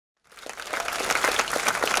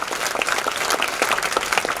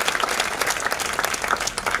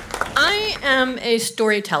am a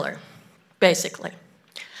storyteller, basically.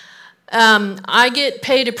 I get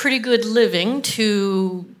paid a pretty good living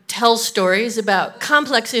to tell stories about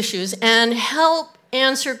complex issues and help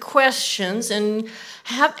answer questions and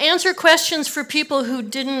answer questions for people who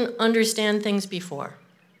didn't understand things before.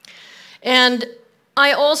 And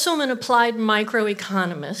I also am an applied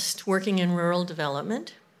microeconomist working in rural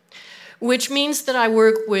development, which means that I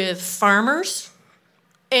work with farmers,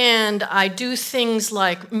 and I do things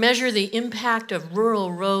like measure the impact of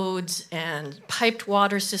rural roads and piped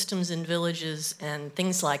water systems in villages and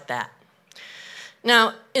things like that.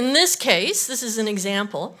 Now, in this case, this is an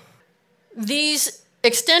example. These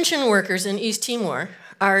extension workers in East Timor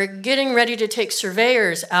are getting ready to take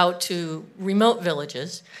surveyors out to remote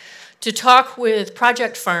villages to talk with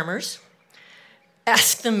project farmers,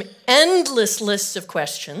 ask them endless lists of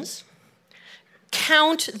questions,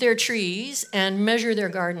 count their trees, and measure their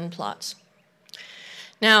garden plots.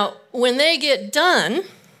 Now, when they get done,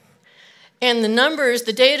 and the numbers,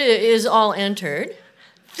 the data is all entered,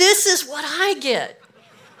 this is what I get.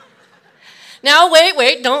 Now,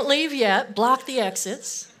 wait, don't leave yet. Block the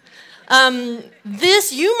exits.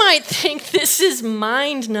 You might think this is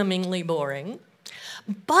mind-numbingly boring,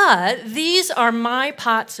 but these are my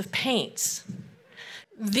pots of paints.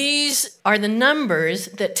 These are the numbers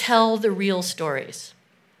that tell the real stories.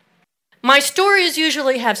 My stories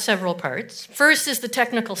usually have several parts. First is the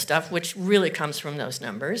technical stuff, which really comes from those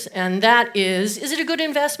numbers, and that is it a good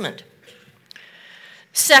investment?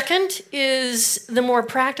 Second is the more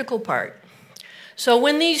practical part. So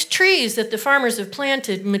when these trees that the farmers have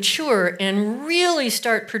planted mature and really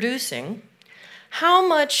start producing, how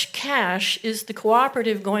much cash is the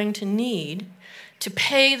cooperative going to need to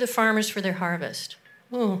pay the farmers for their harvest?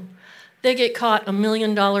 Ooh, they get caught $1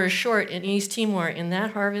 million short in East Timor in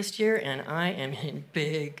that harvest year, and I am in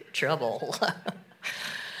big trouble.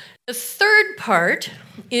 The third part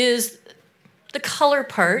is the color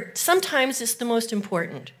part. Sometimes it's the most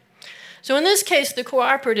important. So in this case, the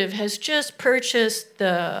cooperative has just purchased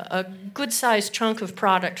a good-sized chunk of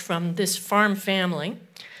product from this farm family.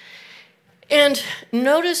 And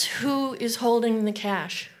notice who is holding the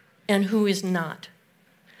cash and who is not.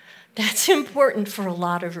 That's important for a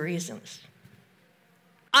lot of reasons.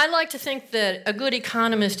 I like to think that a good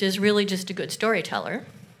economist is really just a good storyteller,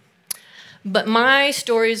 but my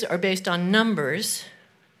stories are based on numbers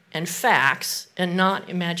and facts and not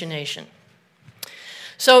imagination.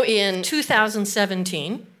 So in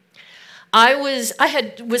 2017, I was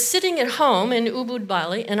sitting at home in Ubud,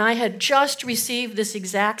 Bali, and I had just received this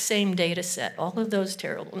exact same data set, all of those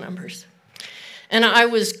terrible numbers. And I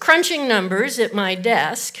was crunching numbers at my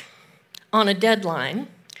desk on a deadline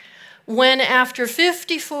when, after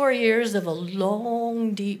 54 years of a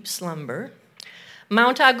long, deep slumber,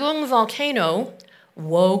 Mount Agung volcano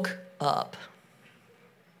woke up.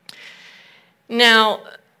 Now,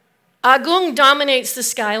 Agung dominates the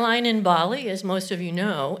skyline in Bali, as most of you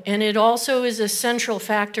know, and it also is a central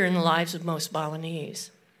factor in the lives of most Balinese.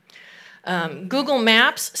 Google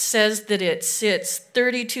Maps says that it sits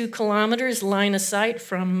 32 kilometers line of sight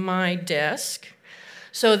from my desk,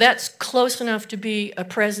 so that's close enough to be a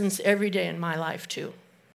presence every day in my life, too.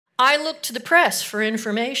 I looked to the press for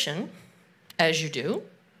information, as you do,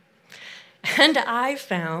 and I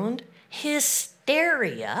found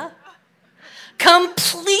hysteria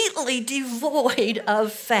completely devoid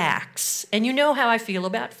of facts. And you know how I feel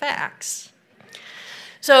about facts.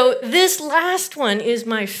 So this last one is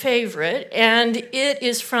my favorite, and it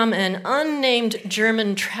is from an unnamed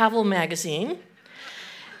German travel magazine.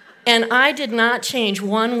 And I did not change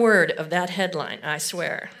one word of that headline, I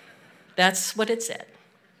swear. That's what it said.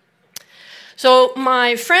 So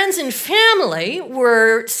my friends and family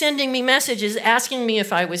were sending me messages asking me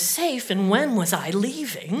if I was safe and when was I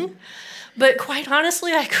leaving. But quite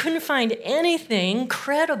honestly, I couldn't find anything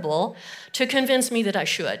credible to convince me that I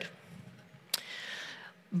should.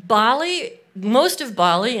 Bali, most of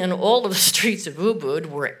Bali and all of the streets of Ubud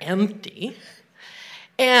were empty.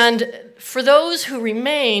 And for those who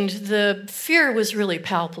remained, the fear was really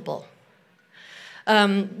palpable.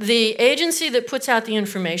 The agency that puts out the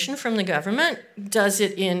information from the government does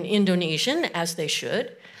it in Indonesian, as they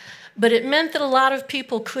should, but it meant that a lot of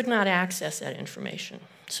people could not access that information.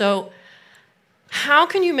 So how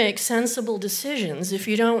can you make sensible decisions if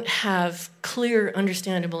you don't have clear,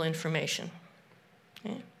 understandable information?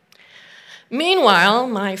 Okay. Meanwhile,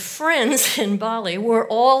 my friends in Bali were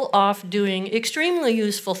all off doing extremely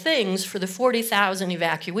useful things for the 40,000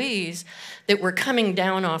 evacuees that were coming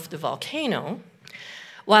down off the volcano,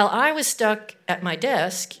 while I was stuck at my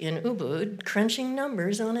desk in Ubud crunching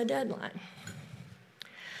numbers on a deadline.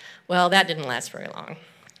 Well, that didn't last very long.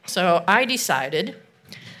 So I decided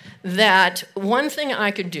that one thing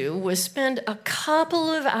I could do was spend a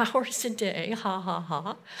couple of hours a day,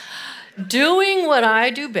 doing what I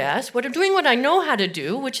do best, doing what I know how to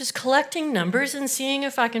do, which is collecting numbers and seeing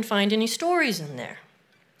if I can find any stories in there.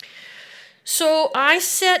 So I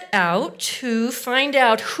set out to find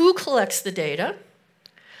out who collects the data,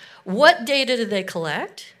 what data do they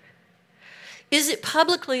collect, is it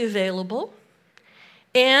publicly available,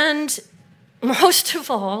 and most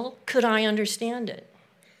of all, could I understand it?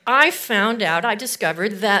 I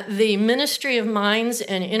discovered that the Ministry of Mines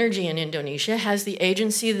and Energy in Indonesia has the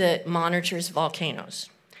agency that monitors volcanoes.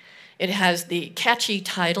 It has the catchy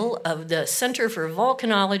title of the Center for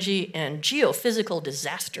Volcanology and Geophysical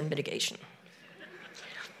Disaster Mitigation.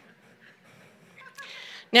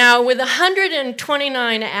 Now, with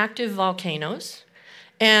 129 active volcanoes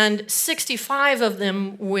and 65 of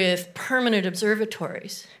them with permanent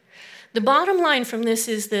observatories, the bottom line from this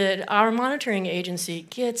is that our monitoring agency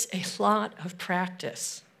gets a lot of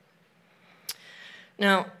practice.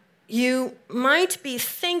 Now, you might be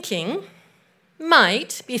thinking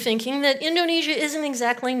that Indonesia isn't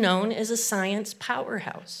exactly known as a science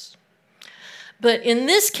powerhouse. But in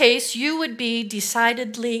this case, you would be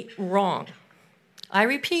decidedly wrong. I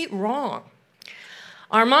repeat, wrong.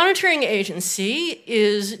 Our monitoring agency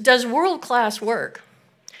does world-class work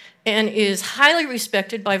and is highly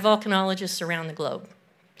respected by volcanologists around the globe.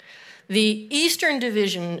 The Eastern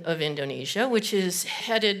Division of Indonesia, which is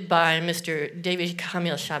headed by Mr. David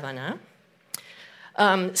Kamil Shabana,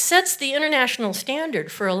 sets the international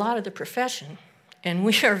standard for a lot of the profession, and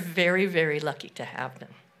we are very, very lucky to have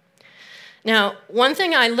them. Now, one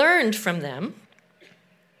thing I learned from them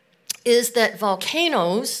is that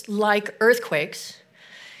volcanoes, like earthquakes,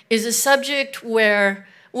 is a subject where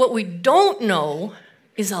what we don't know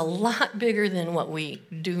is a lot bigger than what we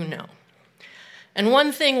do know. And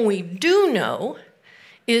one thing we do know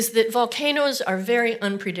is that volcanoes are very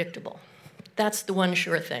unpredictable. That's the one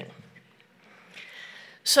sure thing.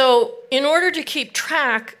 So in order to keep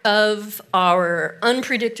track of our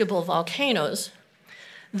unpredictable volcanoes,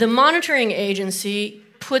 the monitoring agency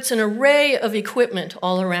puts an array of equipment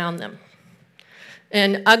all around them.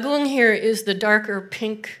 And Agung here is the darker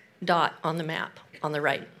pink dot on the map on the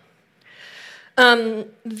right.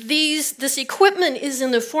 This equipment is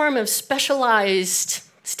in the form of specialized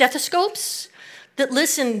stethoscopes that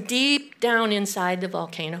listen deep down inside the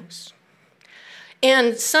volcanoes.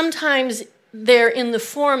 And sometimes they're in the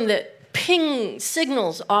form that ping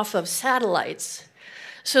signals off of satellites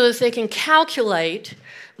so that they can calculate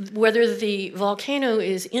whether the volcano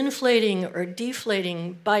is inflating or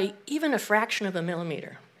deflating by even a fraction of a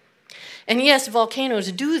millimeter. And yes,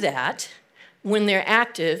 volcanoes do that when they're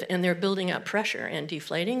active and they're building up pressure and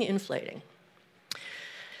deflating, inflating.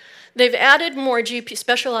 They've added more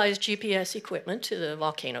specialized GPS equipment to the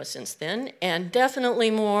volcano since then, and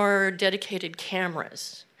definitely more dedicated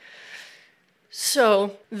cameras.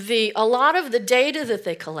 So a lot of the data that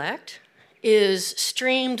they collect is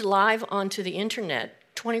streamed live onto the internet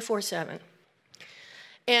 24/7.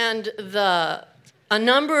 And a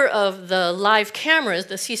number of the live cameras,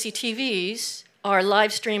 the CCTVs, are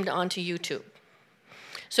live streamed onto YouTube.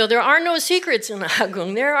 So there are no secrets in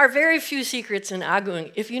Agung. There are very few secrets in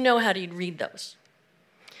Agung if you know how to read those.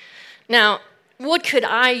 Now, what could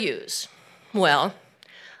I use? Well,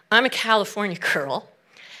 I'm a California girl,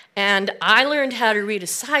 and I learned how to read a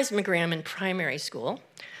seismogram in primary school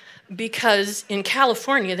because in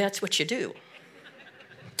California, that's what you do.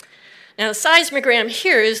 Now, the seismogram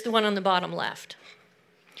here is the one on the bottom left.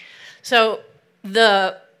 So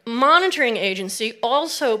the monitoring agency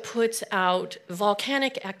also puts out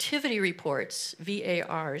volcanic activity reports,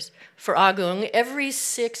 VARs, for Agung every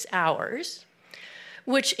 6 hours,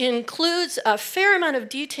 which includes a fair amount of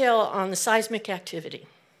detail on the seismic activity.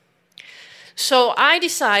 So I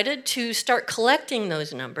decided to start collecting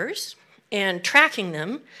those numbers and tracking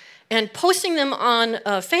them and posting them on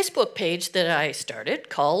a Facebook page that I started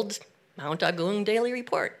called Mount Agung Daily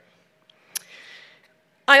Report.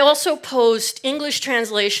 I also post English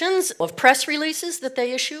translations of press releases that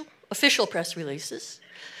they issue, official press releases,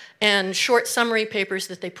 and short summary papers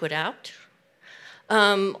that they put out.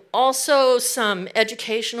 Also some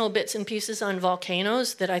educational bits and pieces on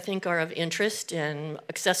volcanoes that I think are of interest and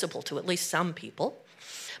accessible to at least some people.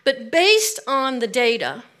 But based on the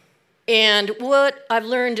data and what I've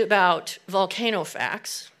learned about volcano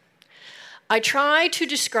facts, I try to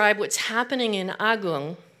describe what's happening in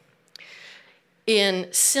Agung in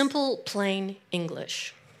simple, plain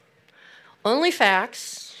English. Only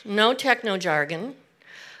facts, no techno jargon,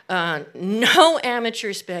 no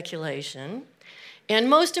amateur speculation, and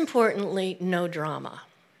most importantly, no drama.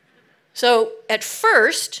 So at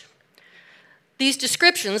first, these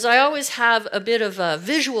descriptions, I always have a bit of a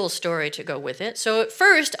visual story to go with it. So at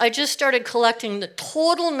first, I just started collecting the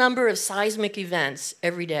total number of seismic events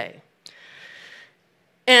every day.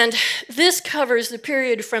 And this covers the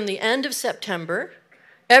period from the end of September,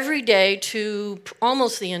 every day, to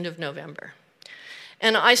almost the end of November.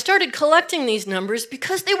 And I started collecting these numbers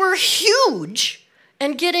because they were huge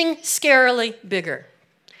and getting scarily bigger.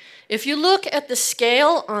 If you look at the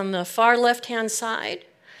scale on the far left-hand side,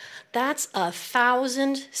 that's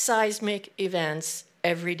 1,000 seismic events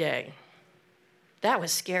every day. That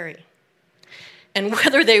was scary. And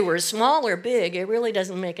whether they were small or big, it really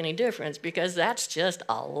doesn't make any difference because that's just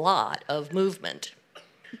a lot of movement.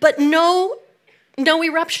 But no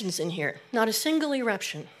eruptions in here, not a single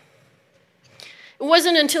eruption. It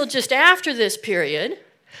wasn't until just after this period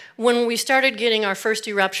when we started getting our first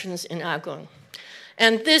eruptions in Agung.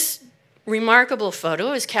 And this remarkable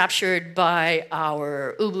photo is captured by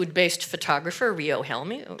our Ubud-based photographer, Rio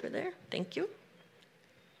Helmi, over there. Thank you.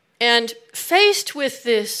 And faced with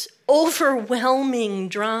this overwhelming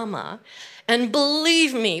drama, and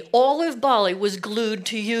believe me, all of Bali was glued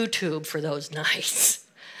to YouTube for those nights.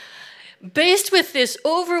 Faced with this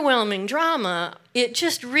overwhelming drama, it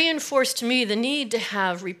just reinforced to me the need to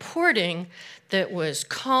have reporting that was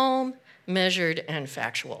calm, measured, and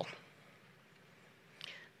factual.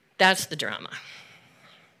 That's the drama.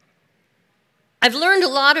 I've learned a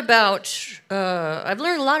lot about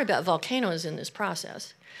volcanoes in this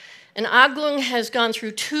process. And Agung has gone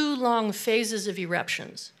through 2 long phases of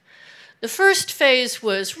eruptions. The first phase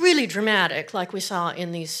was really dramatic, like we saw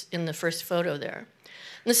in the first photo there.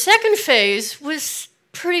 And the second phase was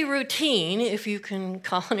pretty routine, if you can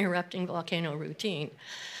call an erupting volcano routine.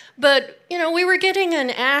 But, you know, we were getting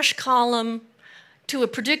an ash column to a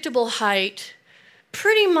predictable height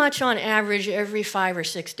pretty much on average every 5 or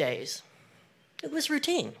 6 days. It was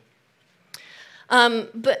routine.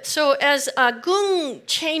 But so as Agung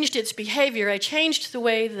changed its behavior, I changed the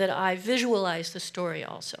way that I visualized the story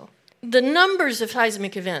also. The numbers of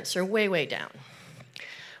seismic events are way, way down.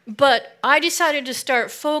 But I decided to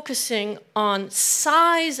start focusing on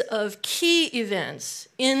size of key events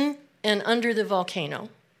in and under the volcano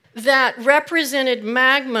that represented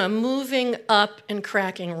magma moving up and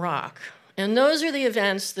cracking rock. And those are the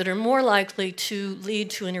events that are more likely to lead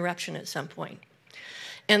to an eruption at some point.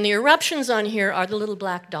 And the eruptions on here are the little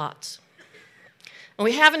black dots. And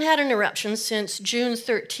we haven't had an eruption since June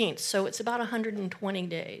 13th, so it's about 120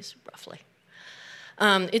 days, roughly.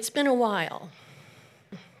 It's been a while.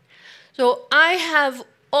 So I have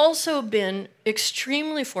also been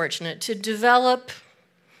extremely fortunate to develop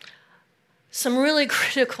some really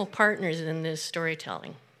critical partners in this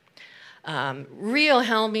storytelling. Rio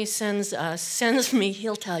Helmi sends me,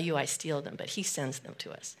 he'll tell you I steal them, but he sends them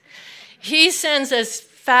to us. He sends us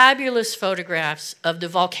fabulous photographs of the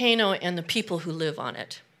volcano and the people who live on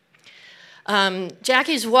it.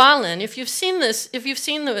 Jackie Zwalin, if you've seen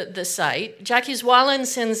the site, Jackie Zwalin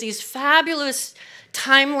sends these fabulous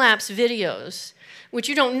time-lapse videos, which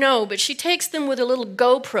you don't know, but she takes them with a little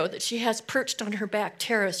GoPro that she has perched on her back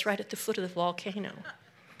terrace right at the foot of the volcano.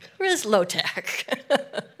 It's low tech.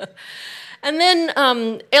 And then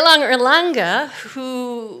Elang Erlangga,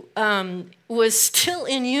 who was still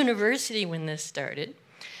in university when this started,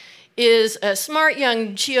 is a smart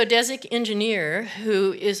young geodesic engineer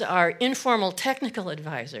who is our informal technical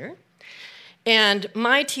advisor and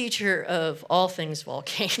my teacher of all things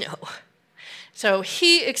volcano. So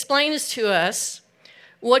he explains to us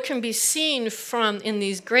what can be seen in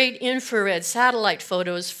these great infrared satellite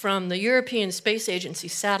photos from the European Space Agency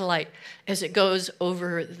satellite as it goes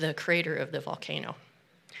over the crater of the volcano.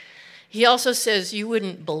 He also says you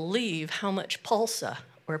wouldn't believe how much pulsa,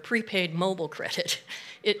 or prepaid mobile credit,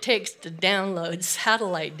 it takes to download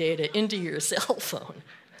satellite data into your cell phone.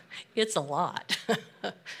 It's a lot.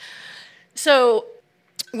 So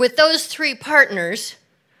with those 3 partners,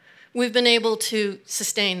 we've been able to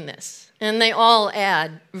sustain this. And they all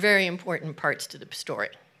add very important parts to the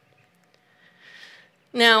story.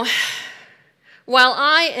 Now, while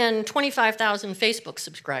I and 25,000 Facebook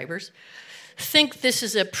subscribers think this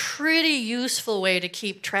is a pretty useful way to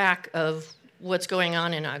keep track of what's going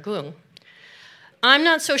on in Agung, I'm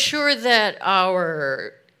not so sure that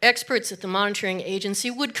our experts at the monitoring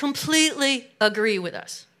agency would completely agree with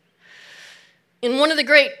us. In one of the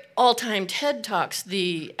great all-time TED Talks,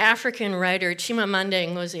 the African writer Chimamanda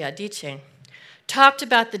Ngozi Adichie talked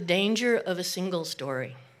about the danger of a single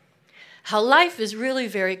story, how life is really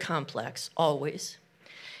very complex, always,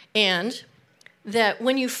 and that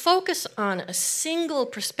when you focus on a single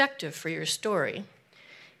perspective for your story,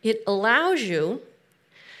 it allows you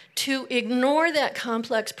to ignore that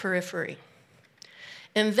complex periphery.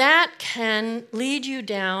 And that can lead you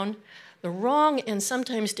down the wrong and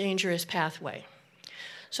sometimes dangerous pathway.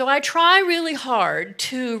 So I try really hard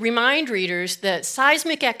to remind readers that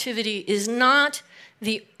seismic activity is not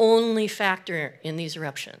the only factor in these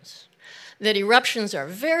eruptions. That eruptions are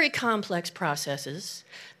very complex processes.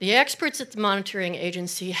 The experts at the monitoring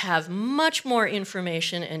agency have much more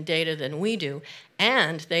information and data than we do,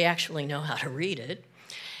 and they actually know how to read it.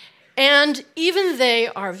 And even they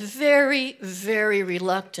are very, very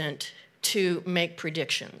reluctant to make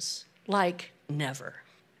predictions, like never.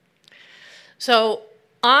 So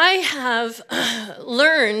I have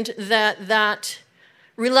learned that that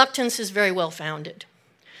reluctance is very well founded.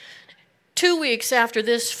 2 weeks after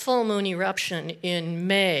this full moon eruption in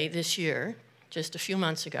May this year, just a few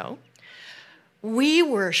months ago, we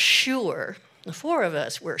were sure, the four of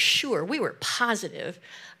us were sure, we were positive,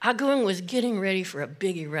 Agung was getting ready for a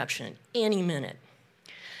big eruption any minute.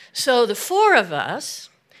 So the four of us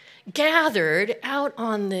gathered out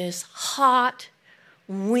on this hot,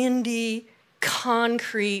 windy,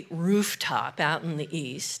 concrete rooftop out in the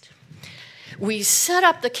east. We set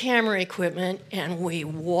up the camera equipment and we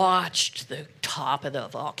watched the top of the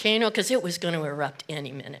volcano because it was going to erupt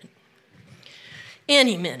any minute.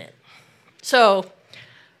 Any minute. So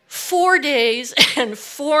 4 days and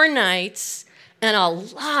 4 nights and a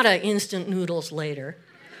lot of instant noodles later.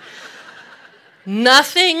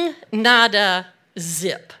 Nothing, nada,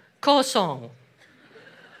 zip. Kosong.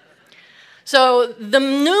 So the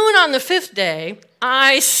noon on the 5th day,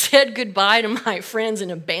 I said goodbye to my friends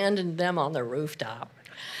and abandoned them on the rooftop.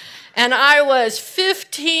 And I was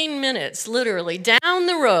 15 minutes, literally, down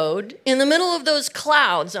the road in the middle of those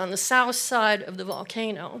clouds on the south side of the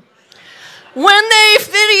volcano when they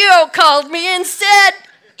video called me and said,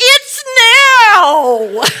 "It's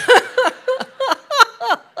now!"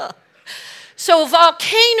 So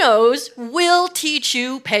volcanoes will teach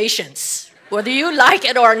you patience, whether you like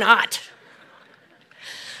it or not.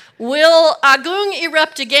 Will Agung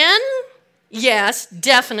erupt again? Yes,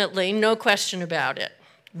 definitely, no question about it.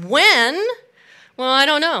 When? Well, I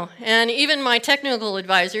don't know. And even my technical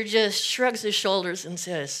advisor just shrugs his shoulders and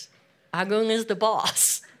says, Agung is the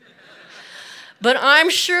boss. But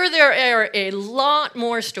I'm sure there are a lot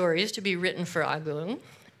more stories to be written for Agung,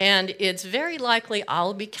 and it's very likely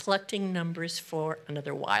I'll be collecting numbers for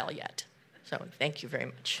another while yet. So thank you very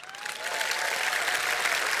much.